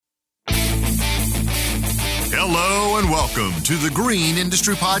Hello and welcome to the Green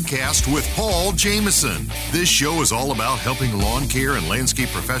Industry Podcast with Paul Jameson. This show is all about helping lawn care and landscape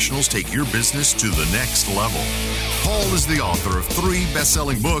professionals take your business to the next level. Paul is the author of 3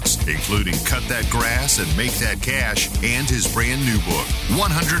 best-selling books, including Cut That Grass and Make That Cash, and his brand new book,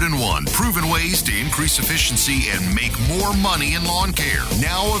 101 Proven Ways to Increase Efficiency and Make More Money in Lawn Care.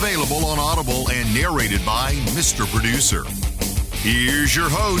 Now available on Audible and narrated by Mr. Producer. Here's your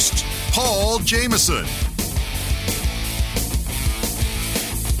host, Paul Jameson.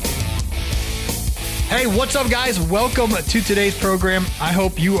 Hey, what's up, guys? Welcome to today's program. I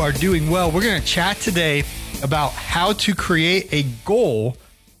hope you are doing well. We're going to chat today about how to create a goal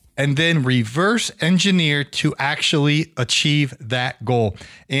and then reverse engineer to actually achieve that goal.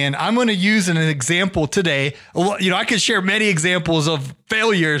 And I'm going to use an example today. I could share many examples of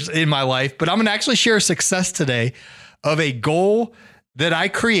failures in my life, but I'm going to actually share a success today of a goal that I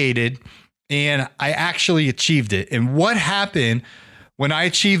created and I actually achieved it. And what happened when I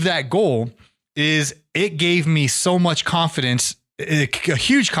achieved that goal is it gave me so much confidence, a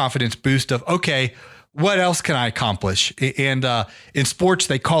huge confidence boost of, okay, what else can I accomplish? And in sports,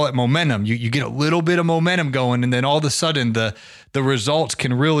 they call it momentum. You get a little bit of momentum going, and then all of a sudden the results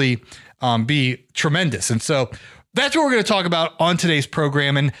can really be tremendous. And so that's what we're going to talk about on today's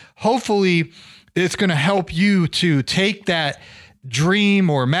program. And hopefully it's going to help you to take that dream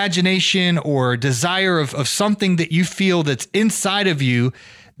or imagination or desire of something that you feel that's inside of you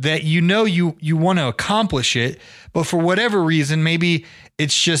that you want to accomplish it, but for whatever reason, maybe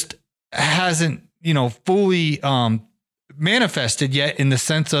it's just hasn't, fully manifested yet in the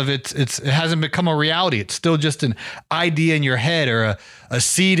sense of it hasn't become a reality. It's still just an idea in your head or a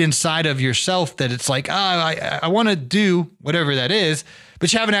seed inside of yourself that it's like, I want to do whatever that is,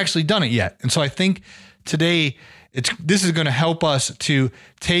 but you haven't actually done it yet. And so I think today this is going to help us to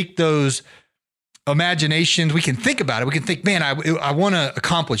take those imaginations. We can think about it. We can think, man, I want to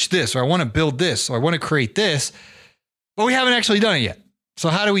accomplish this, or I want to build this, or I want to create this, but we haven't actually done it yet. So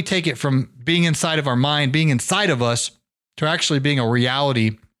how do we take it from being inside of our mind, being inside of us, to actually being a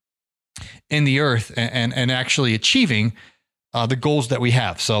reality in the earth and actually achieving the goals that we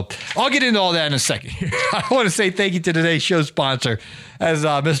have? So I'll get into all that in a second. I want to say thank you to today's show sponsor, as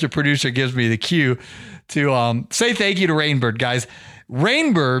Mr. Producer gives me the cue to say thank you to Rainbird, guys.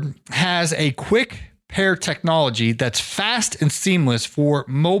 Rainbird has a quick pair technology that's fast and seamless for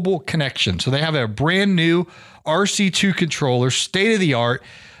mobile connection. So they have a brand new RC2 controller, state of the art,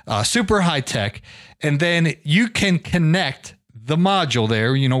 super high tech. And then you can connect the module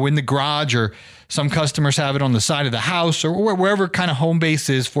there, in the garage, or some customers have it on the side of the house, or wherever kind of home base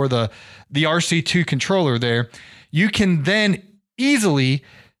is for the RC2 controller there. You can then easily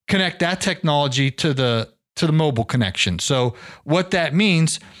connect that technology to the mobile connection. So what that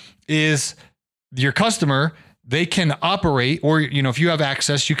means is your customer, they can operate, or, if you have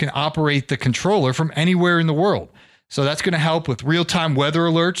access, you can operate the controller from anywhere in the world. So that's going to help with real-time weather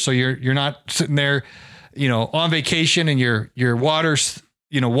alerts. So you're not sitting there, on vacation and your water's,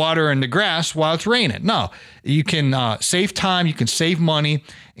 watering the grass while it's raining. No, you can save time, you can save money,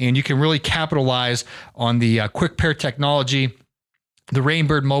 and you can really capitalize on the quick pair technology, the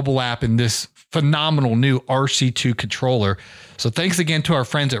Rainbird mobile app, and this phenomenal new RC2 controller. So thanks again to our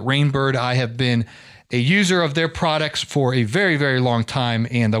friends at Rainbird. I have been a user of their products for a very, very long time,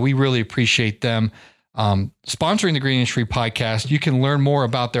 and we really appreciate them sponsoring the Green Industry Podcast. You can learn more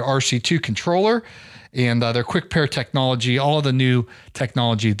about their RC2 controller and their quick pair technology, all of the new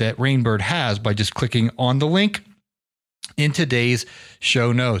technology that Rainbird has, by just clicking on the link in today's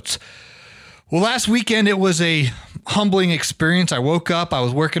show notes. Well, last weekend, it was a humbling experience. I woke up, I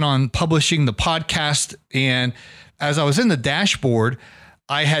was working on publishing the podcast, and as I was in the dashboard,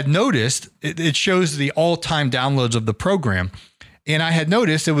 I had noticed it shows the all-time downloads of the program, and I had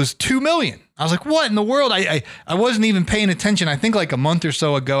noticed it was 2 million. I was like, what in the world? I wasn't even paying attention. I think like a month or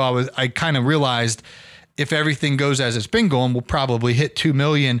so ago, I kind of realized if everything goes as it's been going, we'll probably hit 2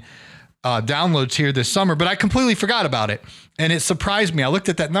 million downloads here this summer, but I completely forgot about it. And it surprised me. I looked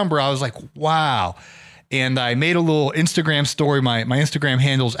at that number. I was like, wow. And I made a little Instagram story. My Instagram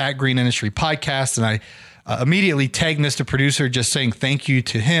handle's at Green Industry Podcast. And I immediately tagged Mr. Producer, just saying thank you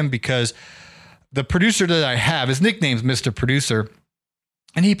to him, because the producer that I have, his nickname's Mr. Producer,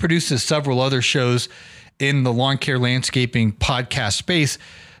 and he produces several other shows in the lawn care landscaping podcast space.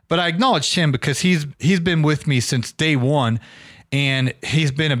 But I acknowledged him because he's been with me since day one, and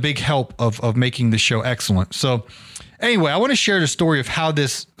he's been a big help of making the show excellent. So anyway, I want to share the story of how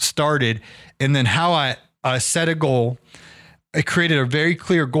this started, and then how I set a goal. I created a very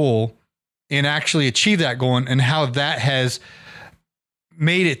clear goal and actually achieved that goal, and how that has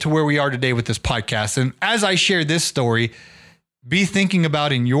made it to where we are today with this podcast. And as I share this story, be thinking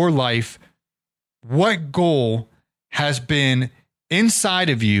about in your life, what goal has been inside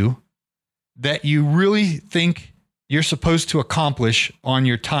of you that you really think you're supposed to accomplish on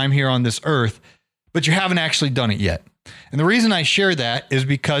your time here on this earth, but you haven't actually done it yet. And the reason I share that is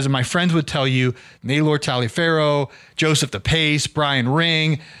because my friends would tell you, Naylor Taliaferro, Joseph DePace, Brian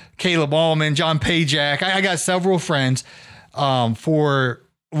Ring, Caleb Allman, John Pajak. I got several friends for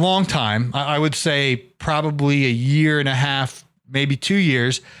a long time. I would say probably a year and a half, maybe 2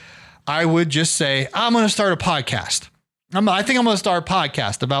 years. I would just say, I'm going to start a podcast. I think I'm going to start a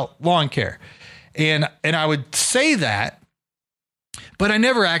podcast about lawn care. And I would say that, but I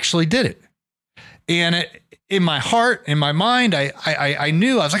never actually did it. And in my heart, in my mind, I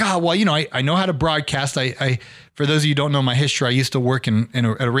knew, I was like, I know how to broadcast. For those of you who don't know my history, I used to work at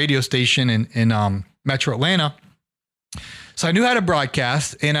a radio station in Metro Atlanta. So I knew how to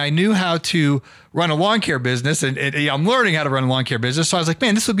broadcast, and I knew how to run a lawn care business, and I'm learning how to run a lawn care business. So I was like,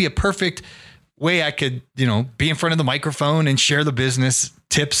 man, this would be a perfect way I could, be in front of the microphone and share the business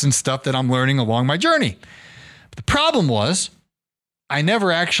tips and stuff that I'm learning along my journey. But the problem was I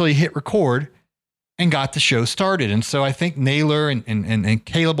never actually hit record and got the show started. And so I think Naylor and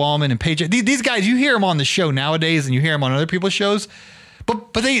Caleb Allman and Paige, these guys, you hear them on the show nowadays and you hear them on other people's shows,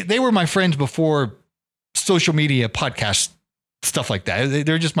 but they were my friends before social media, podcast, stuff like that.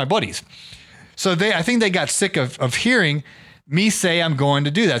 They're just my buddies. So I think they got sick of hearing me say I'm going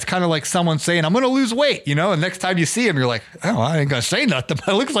to do that. It's kind of like someone saying, I'm going to lose weight, and next time you see him, you're like, oh, I ain't going to say nothing,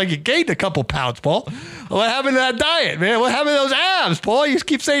 but it looks like you gained a couple pounds, Paul. What happened to that diet, man? What happened to those abs, Paul? You just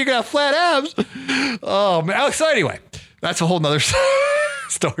keep saying you're going to have flat abs. Oh, man. So anyway, that's a whole nother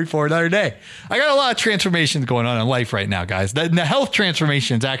story for another day. I got a lot of transformations going on in life right now, guys. The health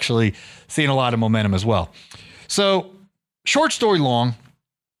transformation is actually seeing a lot of momentum as well. So short story long,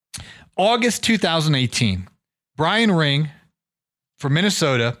 August 2018, Brian Ring from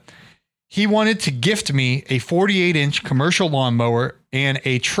Minnesota, he wanted to gift me a 48-inch commercial lawnmower and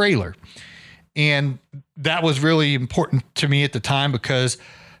a trailer. And that was really important to me at the time because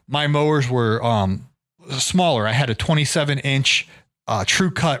my mowers were smaller. I had a 27-inch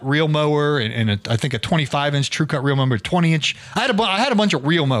True Cut reel mower and I think a 25-inch True Cut reel mower, 20-inch. I had a bunch of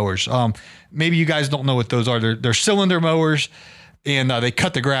reel mowers. Maybe you guys don't know what those are. They're cylinder mowers, and they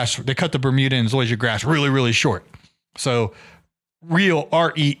cut the grass. They cut the Bermuda and Zoysia grass really, really short. So reel,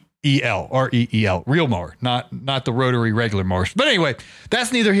 R-E-E-L, reel mower, not the rotary regular mowers. But anyway,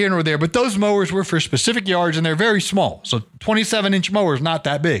 that's neither here nor there. But those mowers were for specific yards, and they're very small. So 27-inch mowers, not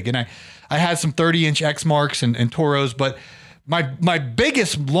that big. And I had some 30-inch X-Marks and Toros, but my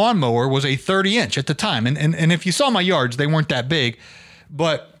biggest lawnmower was a 30-inch at the time. And if you saw my yards, they weren't that big,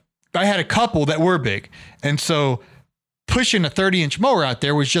 but I had a couple that were big. And so pushing a 30-inch mower out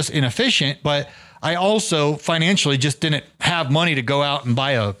there was just inefficient, but I also financially just didn't have money to go out and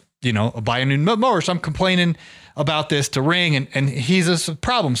buy a new mower. So I'm complaining about this to Ring, and he's a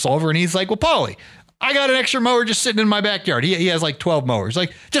problem solver. And he's like, well, Paulie, I got an extra mower just sitting in my backyard. He has like 12 mowers.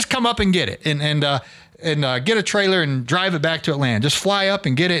 Like, just come up and get it and get a trailer and drive it back to Atlanta. Just fly up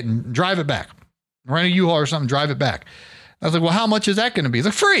and get it and drive it back. Rent a U-Haul or something, drive it back. I was like, well, how much is that going to be? He's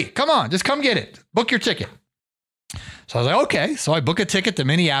like, free. Come on, just come get it. Book your ticket. So I was like, okay. So I book a ticket to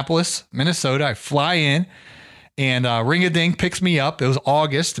Minneapolis, Minnesota. I fly in, and Ring-a-Ding picks me up. It was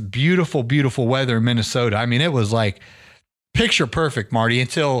August, beautiful, beautiful weather in Minnesota. I mean, it was like picture perfect, Marty,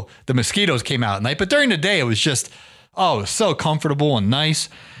 until the mosquitoes came out at night. But during the day, it was just, it was so comfortable and nice.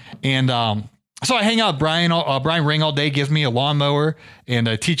 And so I hang out with Brian Ring all day, gives me a lawnmower,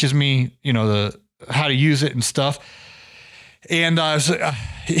 and teaches me, how to use it and stuff. And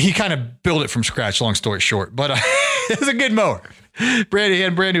he kind of built it from scratch, long story short. But it was a good mower. He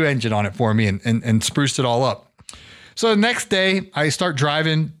had a brand new engine on it for me and spruced it all up. So the next day, I start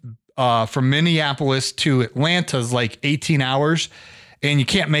driving from Minneapolis to Atlanta is like 18 hours. And you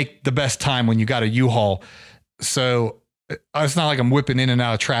can't make the best time when you got a U-Haul. So it's not like I'm whipping in and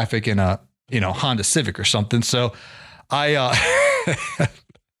out of traffic in a Honda Civic or something. So that's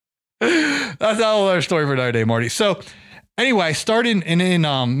a whole other story for another day, Marty. So anyway, I started in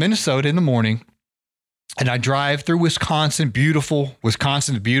Minnesota in the morning, and I drive through Wisconsin. Beautiful.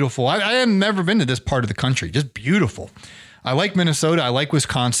 Wisconsin's beautiful. I had never been to this part of the country. Just beautiful. I like Minnesota. I like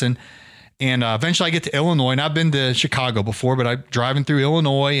Wisconsin. And eventually I get to Illinois. And I've been to Chicago before, but I'm driving through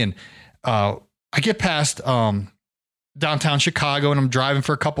Illinois, and I get past downtown Chicago, and I'm driving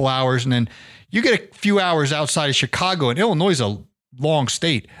for a couple hours. And then you get a few hours outside of Chicago, and Illinois is a long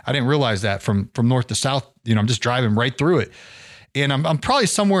state. I didn't realize that from north to south. I'm just driving right through it. And I'm probably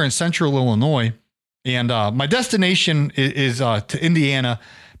somewhere in central Illinois. And my destination is to Indiana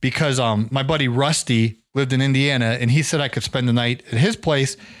because my buddy Rusty lived in Indiana, and he said I could spend the night at his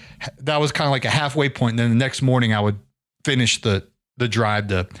place. That was kind of like a halfway point, and then the next morning I would finish the drive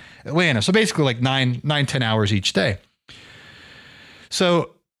to Atlanta. So basically like 9-10 hours each day.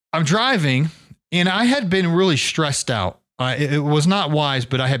 So I'm driving, and I had been really stressed out. It was not wise,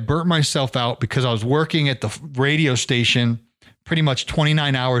 but I had burnt myself out because I was working at the radio station pretty much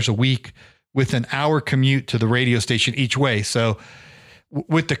 29 hours a week with an hour commute to the radio station each way. So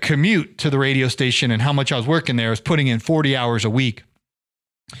with the commute to the radio station and how much I was working there, I was putting in 40 hours a week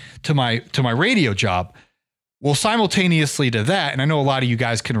to my radio job. Well, simultaneously to that, and I know a lot of you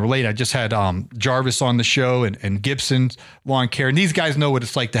guys can relate, I just had Jarvis on the show and Gibson's Lawn Care, and these guys know what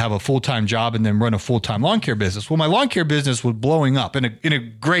it's like to have a full-time job and then run a full-time lawn care business. Well, my lawn care business was blowing up in a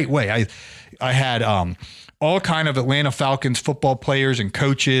great way. I had all kind of Atlanta Falcons football players and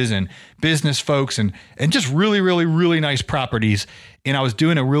coaches and business folks and just really, really, really nice properties, and I was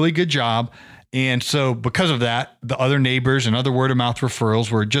doing a really good job. And so because of that, the other neighbors and other word-of-mouth referrals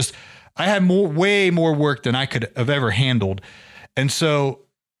were just... I had way more work than I could have ever handled. And so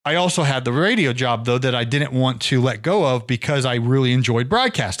I also had the radio job, though, that I didn't want to let go of because I really enjoyed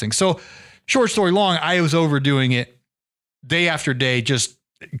broadcasting. So short story long, I was overdoing it day after day, just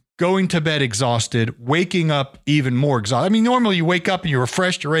going to bed exhausted, waking up even more exhausted. I mean, normally you wake up and you're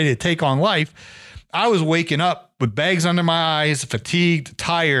refreshed, you're ready to take on life. I was waking up with bags under my eyes, fatigued,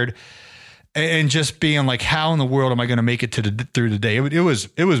 tired, and just being like, how in the world am I going to make it through the day? It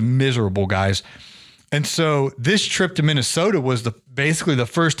was miserable, guys. And so this trip to Minnesota was basically the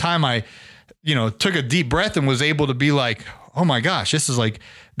first time I, took a deep breath and was able to be like, oh my gosh, this is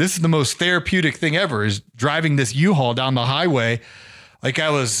the most therapeutic thing ever, is driving this U-Haul down the highway. Like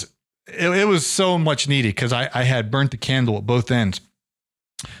it was so much needed because I had burnt the candle at both ends.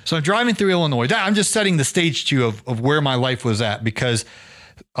 So I'm driving through Illinois. I'm just setting the stage to you of where my life was at, because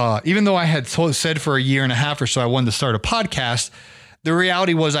even though I had said for a year and a half or so I wanted to start a podcast, the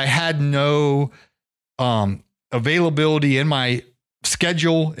reality was I had no availability in my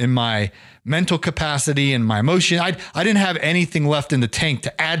schedule, in my mental capacity, in my emotion. I didn't have anything left in the tank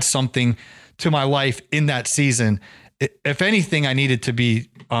to add something to my life in that season. If anything, I needed to be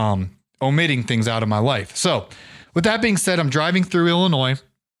omitting things out of my life. So with that being said, I'm driving through Illinois,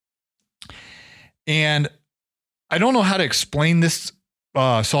 and I don't know how to explain this.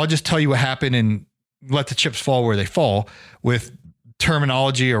 So I'll just tell you what happened and let the chips fall where they fall with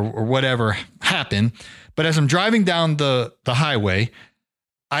terminology or whatever happened. But as I'm driving down the highway,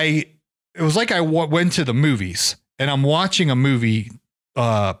 it was like I went to the movies, and I'm watching a movie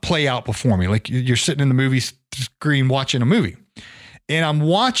play out before me. Like you're sitting in the movie screen watching a movie, and I'm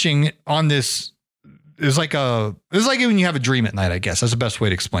watching on this. It's like when you have a dream at night, I guess that's the best way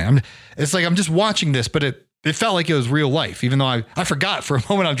to explain. It's like I'm just watching this, but it felt like it was real life, even though I forgot for a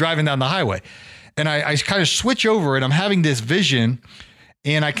moment I'm driving down the highway. And I kind of switch over, and I'm having this vision,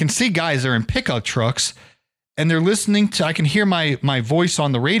 and I can see guys, they're in pickup trucks, and they're listening to, I can hear my voice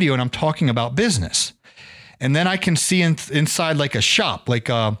on the radio, and I'm talking about business. And then I can see inside like a shop, like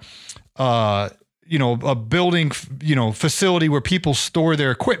a building, facility where people store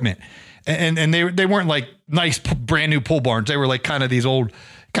their equipment. And they weren't like nice brand new pole barns. They were like kind of these old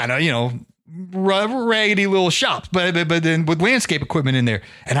kind of, raggedy little shops, but then with landscape equipment in there.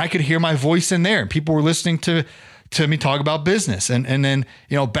 And I could hear my voice in there, and people were listening to me talk about business. And then,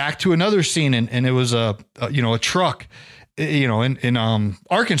 back to another scene, and it was a truck, in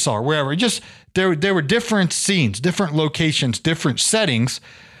Arkansas or wherever. Just there were different scenes, different locations, different settings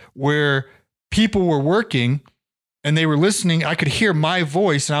where people were working and they were listening. I could hear my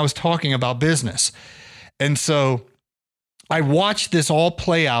voice, and I was talking about business. And so I watched this all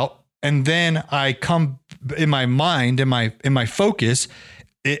play out. And then I come in my mind, in my focus,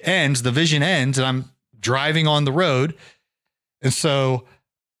 it ends, the vision ends, and I'm driving on the road. And so,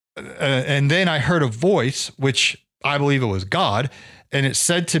 and then I heard a voice, which I believe it was God. And it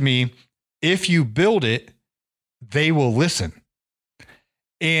said to me, if you build it, they will listen.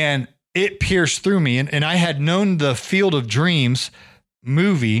 And it pierced through me. And I had known the Field of Dreams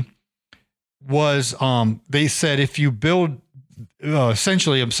movie was, they said, if you build,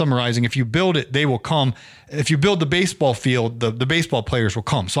 essentially, I'm summarizing, if you build it, they will come. If you build the baseball field, the baseball players will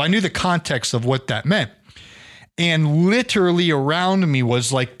come. So I knew the context of what that meant. And literally around me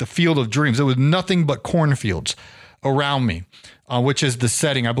was like the Field of Dreams. It was nothing but cornfields around me, which is the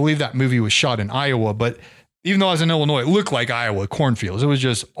setting. I believe that movie was shot in Iowa, but even though I was in Illinois, it looked like Iowa, cornfields. It was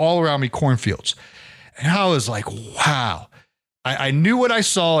just all around me, cornfields. And I was like, wow. I knew what I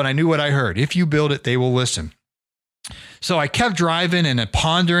saw, and I knew what I heard. If you build it, they will listen. So I kept driving and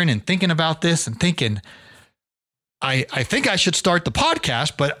pondering and thinking about this and thinking, I think I should start the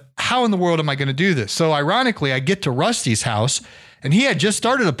podcast, but how in the world am I going to do this? So ironically, I get to Rusty's house and he had just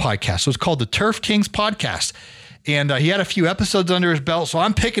started a podcast. So it's called the Turf Kings Podcast. And he had a few episodes under his belt. So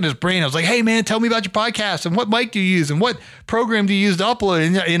I'm picking his brain. I was like, hey, man, tell me about your podcast and what mic do you use and what program do you use to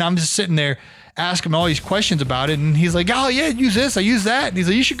upload? And I'm just sitting there asking him all these questions about it. And he's like, oh, yeah, use this. I use that. And he's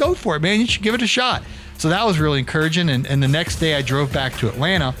like, you should go for it, man. You should give it a shot. So that was really encouraging. And the next day I drove back to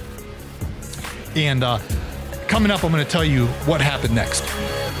Atlanta. And coming up, I'm going to tell you what happened next.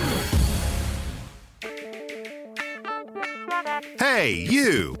 Hey,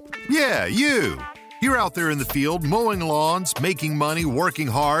 you. Yeah, you. You're out there in the field mowing lawns, making money, working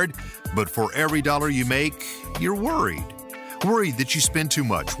hard, but for every dollar you make, you're worried. Worried that you spend too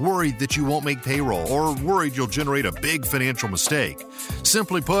much, worried that you won't make payroll, or worried you'll generate a big financial mistake.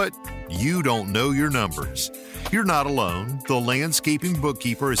 Simply put, you don't know your numbers. You're not alone. The Landscaping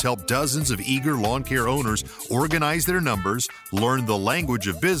Bookkeeper has helped dozens of eager lawn care owners organize their numbers, learn the language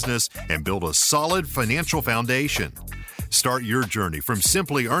of business, and build a solid financial foundation. Start your journey from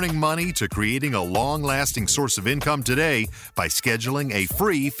simply earning money to creating a long-lasting source of income today by scheduling a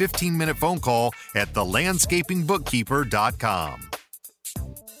free 15-minute phone call at thelandscapingbookkeeper.com.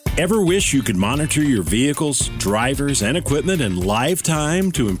 Ever wish you could monitor your vehicles, drivers, and equipment in live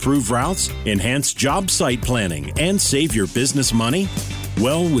time to improve routes, enhance job site planning, and save your business money?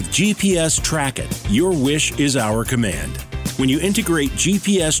 Well, with GPS Track It, your wish is our command. When you integrate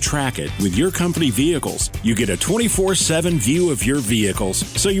GPS Track It with your company vehicles, you get a 24/7 view of your vehicles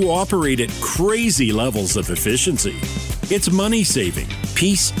so you operate at crazy levels of efficiency. It's money saving,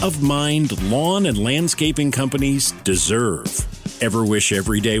 peace of mind lawn and landscaping companies deserve. Ever wish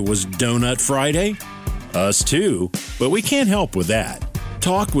every day was Donut Friday? Us too, but we can't help with that.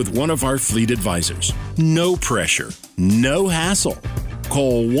 Talk with one of our fleet advisors. No pressure, no hassle.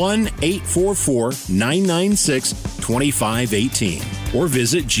 Call 1-844-996-2518 or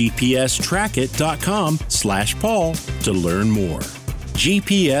visit gpstrackit.com/Paul to learn more.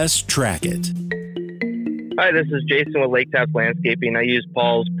 GPS Track It. Hi, this is Jason with Lake Taps Landscaping. I used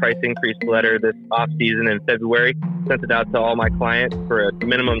Paul's price increase letter this off-season in February, sent it out to all my clients for a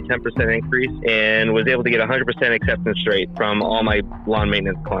minimum 10% increase, and was able to get 100% acceptance rate from all my lawn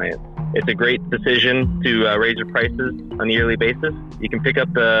maintenance clients. It's a great decision to raise your prices on a yearly basis. You can pick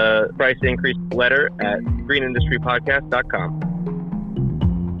up the price increase letter at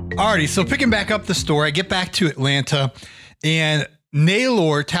greenindustrypodcast.com. Alrighty, so picking back up the story, I get back to Atlanta, and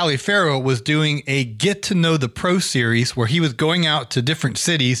Naylor Taliaferro was doing a Get to Know the Pro series where he was going out to different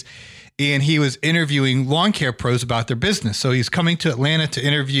cities and he was interviewing lawn care pros about their business. So he's coming to Atlanta to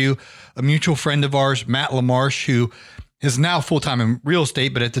interview a mutual friend of ours, Matt LaMarche, who is now full-time in real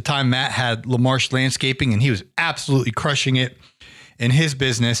estate, but at the time Matt had LaMarche Landscaping and he was absolutely crushing it in his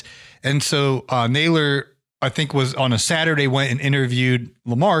business. And so Naylor, I think, was on a Saturday, went and interviewed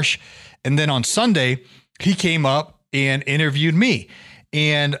LaMarche. And then on Sunday, he came up and interviewed me.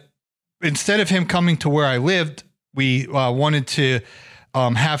 And instead of him coming to where I lived, we wanted to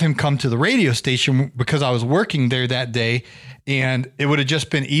have him come to the radio station because I was working there that day. And it would have just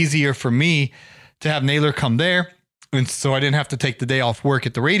been easier for me to have Naylor come there. And so I didn't have to take the day off work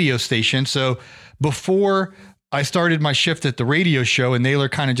at the radio station. So before I started my shift at the radio show, and Naylor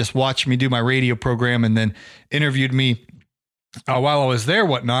kind of just watched me do my radio program and then interviewed me while I was there,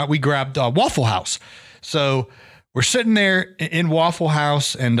 whatnot, we grabbed Waffle House. So we're sitting there in Waffle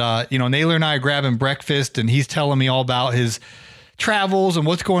House and, Naylor and I are grabbing breakfast and he's telling me all about his travels and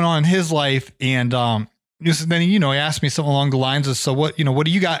what's going on in his life. And then, he asked me something along the lines of, so what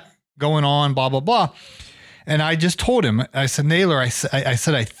do you got going on, blah, blah, blah. And I just told him, I said, Naylor, I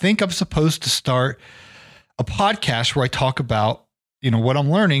said, I think I'm supposed to start a podcast where I talk about, what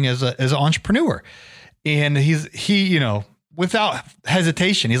I'm learning as an entrepreneur. And he, without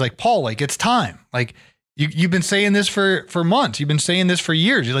hesitation, he's like, Paul, it's time. You've been saying this for months. You've been saying this for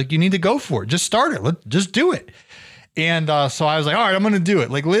years. You're like, you need to go for it. Just start it. Just do it. And so I was like, all right, I'm going to do it.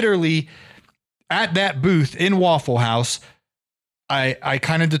 Literally at that booth in Waffle House, I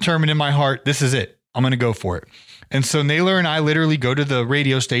kind of determined in my heart, this is it. I'm going to go for it. And so Naylor and I literally go to the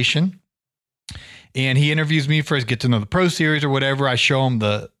radio station and he interviews me for his Get to Know the Pro series or whatever. I show him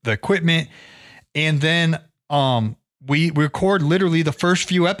the equipment. And then we record literally the first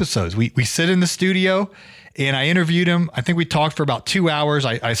few episodes. We sit in the studio and I interviewed him. I think we talked for about 2 hours.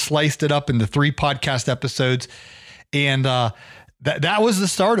 I sliced it up into 3 podcast episodes. And that was the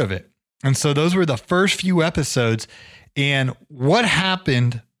start of it. And so those were the first few episodes. And what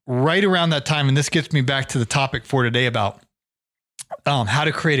happened right around that time, and this gets me back to the topic for today about how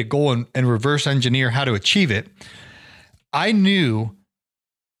to create a goal and reverse engineer how to achieve it. I knew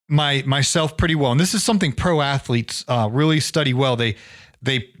myself pretty well. And this is something pro athletes really study well. They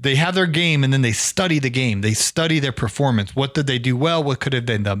have their game and then they study the game. They study their performance. What did they do well? What could have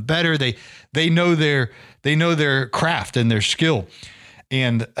been done better? They know their craft and their skill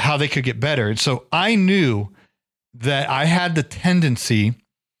and how they could get better. And so I knew that I had the tendency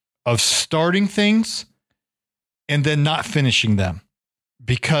of starting things and then not finishing them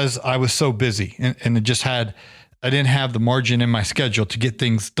because I was so busy and it just I didn't have the margin in my schedule to get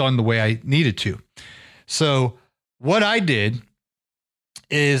things done the way I needed to. So what I did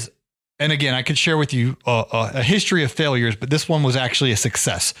is, and again, I could share with you a history of failures, but this one was actually a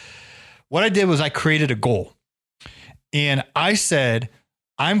success. What I did was I created a goal and I said,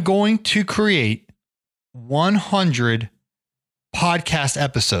 I'm going to create 100 podcast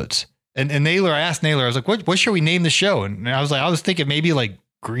episodes. And Naylor, I asked Naylor, I was like, what should we name the show? And I was thinking maybe like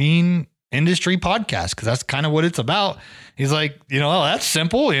Green Industry Podcast, because that's kind of what it's about. He's like, that's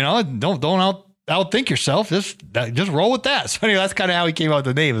simple. Don't outthink yourself. Just roll with that. So anyway, that's kind of how he came out with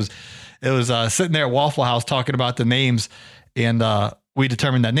the name. It was sitting there at Waffle House talking about the names, and we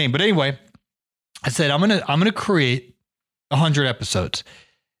determined that name. But anyway, I said I'm gonna create 100 episodes,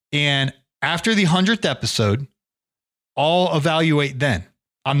 and after the 100th episode, I'll evaluate then.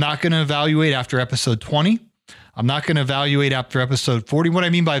 I'm not going to evaluate after episode 20. I'm not going to evaluate after episode 40. What I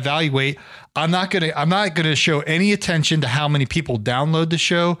mean by evaluate, I'm not going to show any attention to how many people download the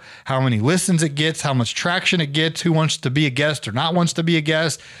show, how many listens it gets, how much traction it gets, who wants to be a guest or not wants to be a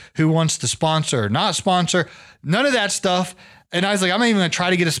guest, who wants to sponsor or not sponsor, none of that stuff. And I was like, I'm not even going to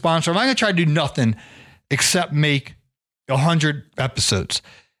try to get a sponsor. I'm not going to try to do nothing except make 100 episodes.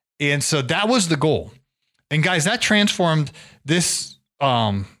 And so that was the goal. And guys, that transformed this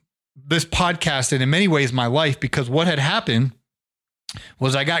podcast and in many ways my life, because what had happened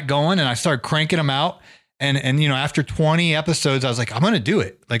was I got going and I started cranking them out. And after 20 episodes, I was like, I'm going to do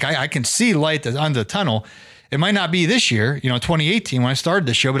it. Like I can see light on the tunnel. It might not be this year, 2018 when I started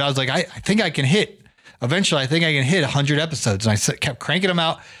the show, but I was like, I think I can hit 100 episodes. And I kept cranking them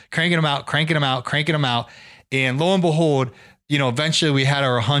out. And lo and behold, eventually we had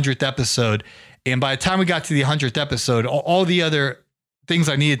our 100th episode. And by the time we got to the 100th episode, all the other things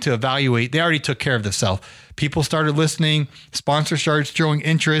I needed to evaluate, they already took care of themselves. People started listening, sponsors started showing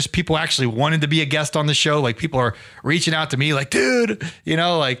interest. People actually wanted to be a guest on the show. Like people are reaching out to me like, dude,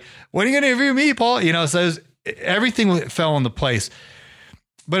 like, when are you going to interview me, Paul? So everything fell into place.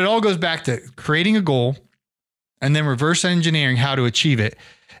 But it all goes back to creating a goal and then reverse engineering how to achieve it.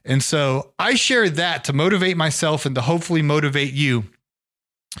 And so I shared that to motivate myself and to hopefully motivate you.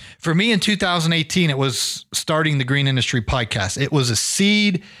 For me in 2018, it was starting the Green Industry Podcast. It was a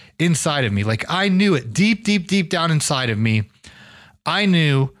seed inside of me. Like I knew it deep down inside of me. I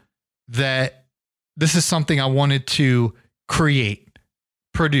knew that this is something I wanted to create,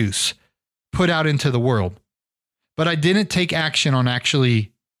 produce, put out into the world. But I didn't take action on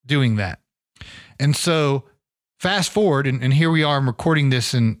actually doing that. And so fast forward, and here we are, I'm recording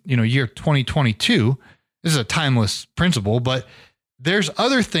this in year 2022. This is a timeless principle, but there's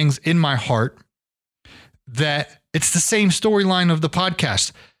other things in my heart that it's the same storyline of the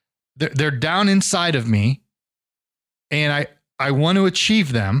podcast. They're down inside of me and I want to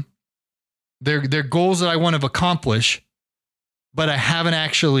achieve them. They're goals that I want to accomplish, but I haven't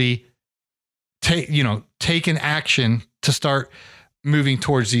actually taken action to start moving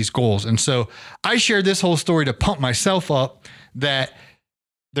towards these goals. And so I shared this whole story to pump myself up that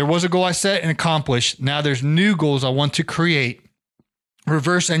there was a goal I set and accomplished. Now there's new goals I want to create,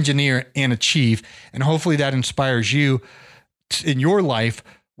 reverse engineer and achieve. And hopefully that inspires you in your life,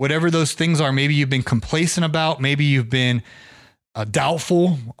 whatever those things are. Maybe you've been complacent about, maybe you've been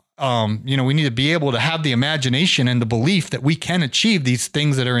doubtful. We need to be able to have the imagination and the belief that we can achieve these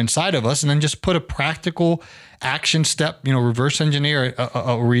things that are inside of us, and then just put a practical action step, reverse engineer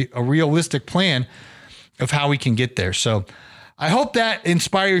a realistic plan of how we can get there. So I hope that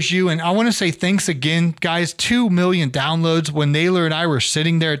inspires you. And I want to say thanks again, guys. 2 million downloads. When Naylor and I were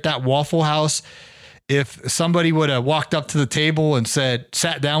sitting there at that Waffle House, if somebody would have walked up to the table and sat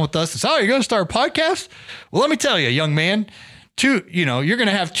down with us and said, "Oh, you're going to start a podcast?" Well, let me tell you, young man, you're going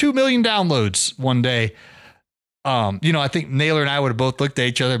to have 2 million downloads one day. I think Naylor and I would have both looked at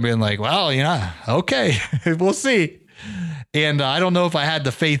each other and been like, well, okay, we'll see. And I don't know if I had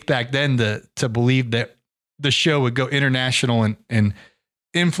the faith back then to believe that the show would go international and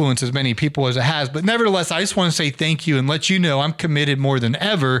influence as many people as it has. But nevertheless, I just want to say thank you and let you know I'm committed more than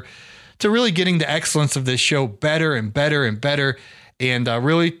ever to really getting the excellence of this show better and better and better. And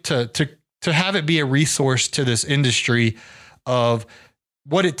really to have it be a resource to this industry of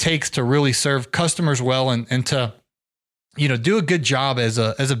what it takes to really serve customers well and to do a good job as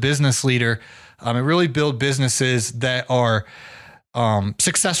a business leader, and really build businesses that are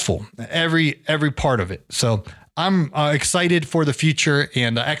successful, every part of it. So I'm excited for the future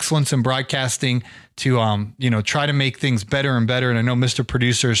and excellence in broadcasting to, try to make things better and better. And I know Mr.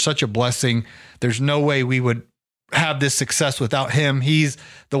 Producer is such a blessing. There's no way we would have this success without him. He's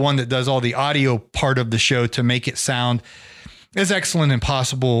the one that does all the audio part of the show to make it sound as excellent and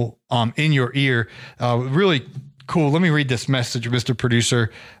possible in your ear. Really cool. Let me read this message, Mr.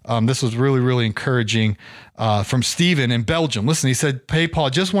 Producer. This was really, really encouraging from Steven in Belgium. Listen, he said, "Hey, Paul,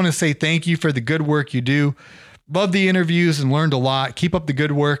 just want to say thank you for the good work you do. Love the interviews and learned a lot. Keep up the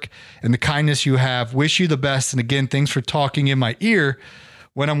good work and the kindness you have. Wish you the best. And again, thanks for talking in my ear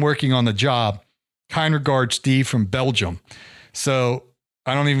when I'm working on the job. Kind regards, Steve from Belgium." So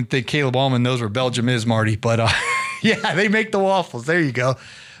I don't even think Caleb Allman knows where Belgium is, Marty, but yeah, they make the waffles. There you go.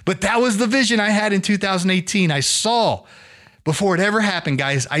 But that was the vision I had in 2018. I saw, before it ever happened,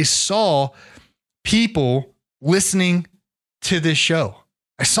 guys, I saw people listening to this show.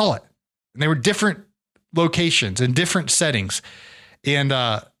 I saw it. And they were different locations and different settings. And,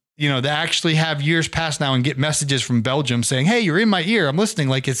 they actually have years past now and get messages from Belgium saying, "Hey, you're in my ear. I'm listening."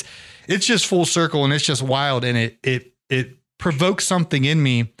 Like it's just full circle and it's just wild. And it provokes something in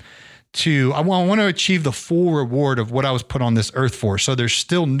me I want to achieve the full reward of what I was put on this earth for. So there's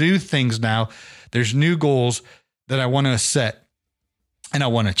still new things now. There's new goals that I want to set and I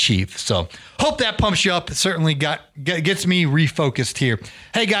want to achieve. So hope that pumps you up. It certainly gets me refocused here.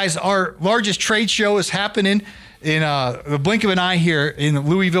 Hey guys, our largest trade show is happening in the blink of an eye here in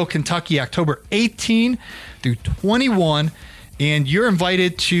Louisville, Kentucky, October 18 through 21. And you're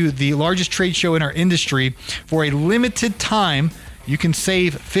invited to the largest trade show in our industry for a limited time. You can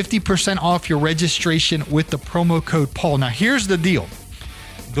save 50% off your registration with the promo code Paul. Now, here's the deal.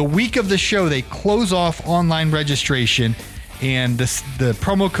 The week of the show, they close off online registration, and the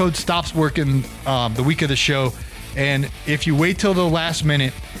promo code stops working the week of the show. And if you wait till the last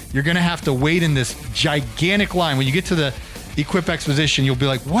minute, you're going to have to wait in this gigantic line. When you get to the Equip Exposition, you'll be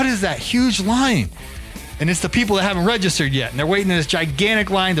like, what is that huge line? And it's the people that haven't registered yet. And they're waiting in this gigantic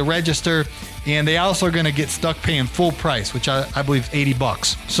line to register. And they also are going to get stuck paying full price, which I believe is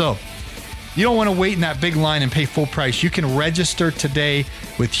 $80. So you don't want to wait in that big line and pay full price. You can register today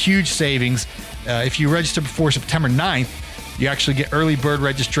with huge savings. If you register before September 9th, you actually get early bird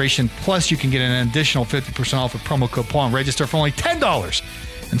registration. Plus, you can get an additional 50% off with promo code Paul and register for only $10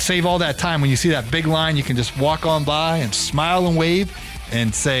 and save all that time. When you see that big line, you can just walk on by and smile and wave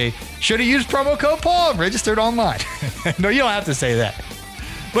and say, "Should have used promo code Paul and registered online." No, you don't have to say that.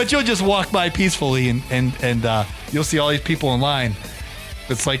 But you'll just walk by peacefully and you'll see all these people in line.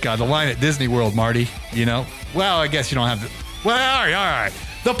 It's like the line at Disney World, Marty, Well, I guess you don't have to. Well, all right.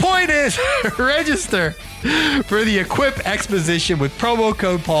 The point is, register for the Equip Exposition with promo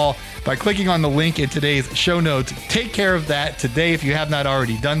code Paul by clicking on the link in today's show notes. Take care of that today if you have not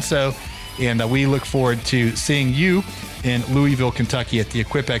already done so. And we look forward to seeing you in Louisville, Kentucky at the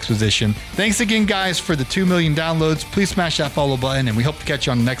Equip Exposition. Thanks again, guys, for the 2 million downloads. Please smash that follow button, and we hope to catch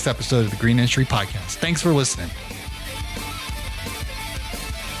you on the next episode of the Green Industry Podcast. Thanks for listening.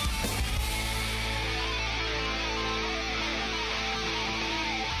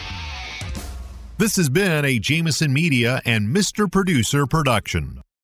 This has been a Jameson Media and Mr. Producer production.